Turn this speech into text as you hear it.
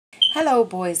Hello,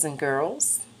 boys and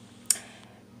girls.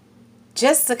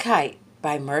 Just a Kite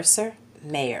by Mercer,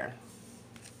 Mayer.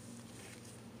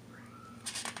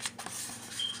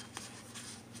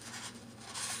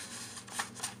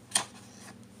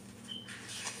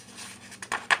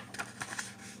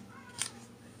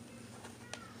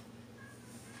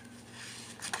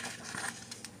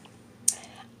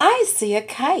 I see a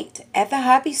kite at the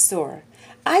hobby store.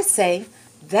 I say,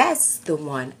 that's the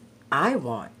one I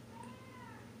want.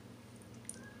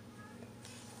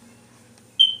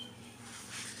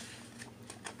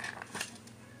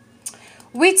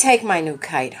 We take my new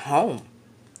kite home.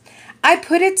 I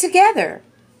put it together.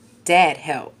 Dad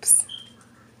helps.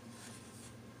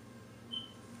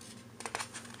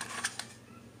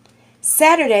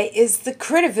 Saturday is the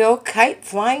Critterville Kite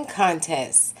Flying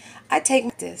Contest. I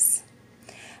take this.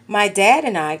 My dad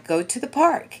and I go to the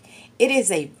park. It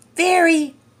is a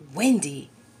very windy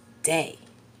day.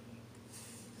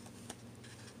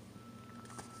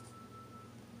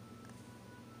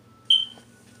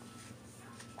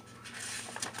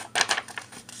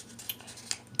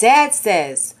 Dad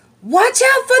says, "Watch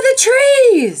out for the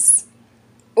trees!"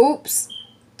 Oops,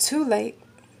 too late.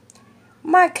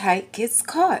 My kite gets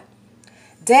caught.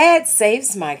 Dad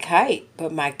saves my kite,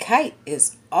 but my kite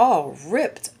is all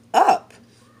ripped up.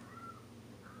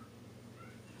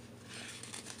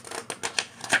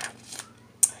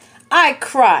 I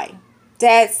cry.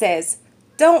 Dad says,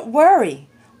 "Don't worry,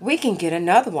 we can get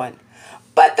another one."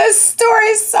 But the store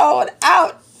is sold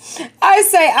out. I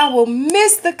say I will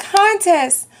miss the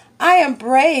contest. I am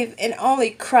brave and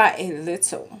only cry a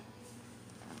little.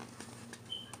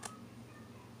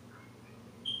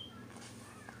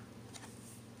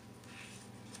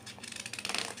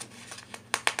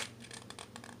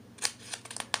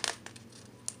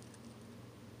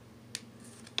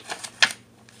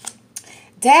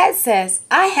 Dad says,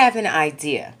 "I have an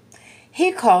idea."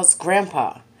 He calls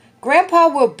Grandpa. Grandpa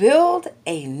will build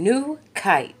a new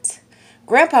kite.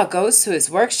 Grandpa goes to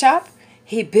his workshop.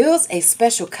 He builds a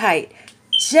special kite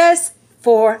just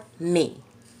for me.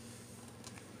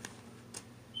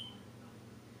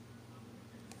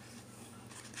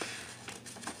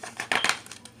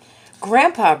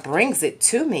 Grandpa brings it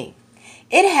to me.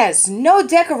 It has no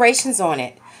decorations on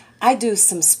it. I do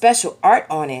some special art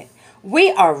on it.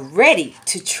 We are ready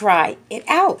to try it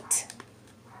out.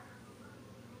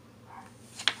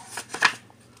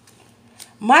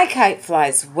 My kite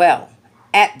flies well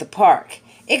at the park.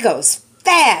 It goes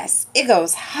fast. It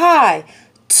goes high,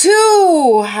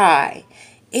 too high.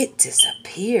 It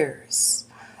disappears.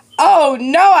 Oh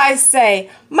no, I say,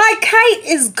 my kite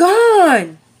is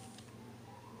gone.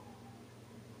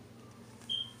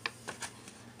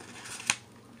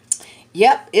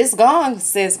 Yep, it's gone,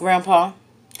 says Grandpa.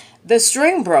 The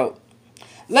string broke.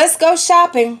 Let's go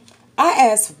shopping. I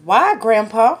ask, why,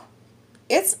 Grandpa?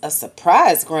 It's a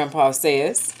surprise, Grandpa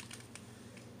says.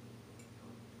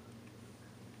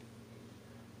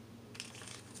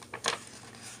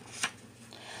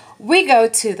 We go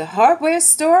to the hardware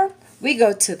store. We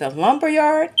go to the lumber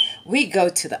yard. We go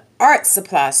to the art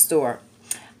supply store.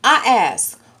 I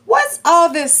ask, what's all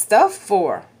this stuff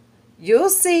for? You'll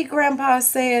see, Grandpa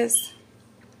says.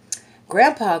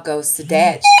 Grandpa goes to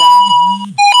Dad's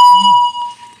shop.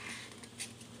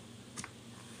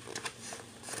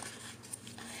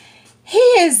 He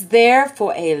is there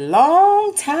for a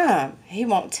long time. He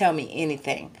won't tell me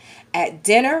anything at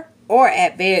dinner or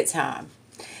at bedtime.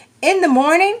 In the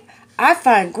morning, I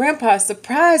find Grandpa's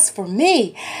surprise for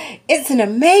me. It's an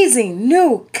amazing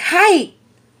new kite.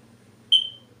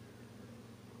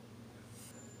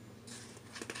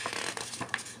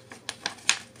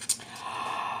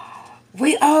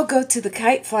 We all go to the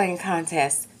kite flying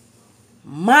contest.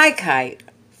 My kite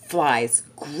flies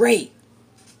great.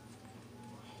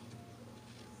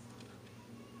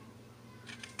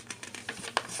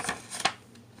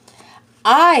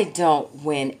 I don't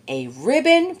win a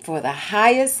ribbon for the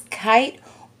highest kite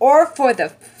or for the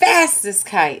fastest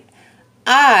kite.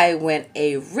 I win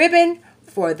a ribbon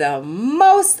for the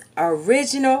most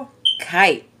original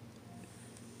kite.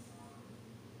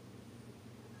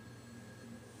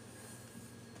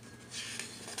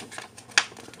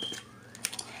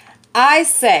 I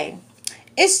say,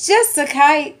 it's just a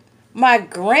kite my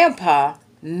grandpa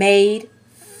made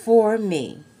for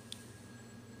me.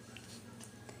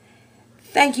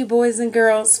 Thank you, boys and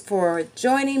girls, for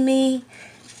joining me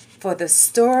for the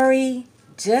story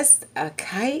Just a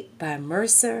Kite by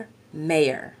Mercer,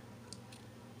 Mayer.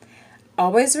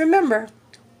 Always remember,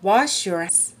 wash your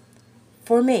hands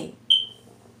for me.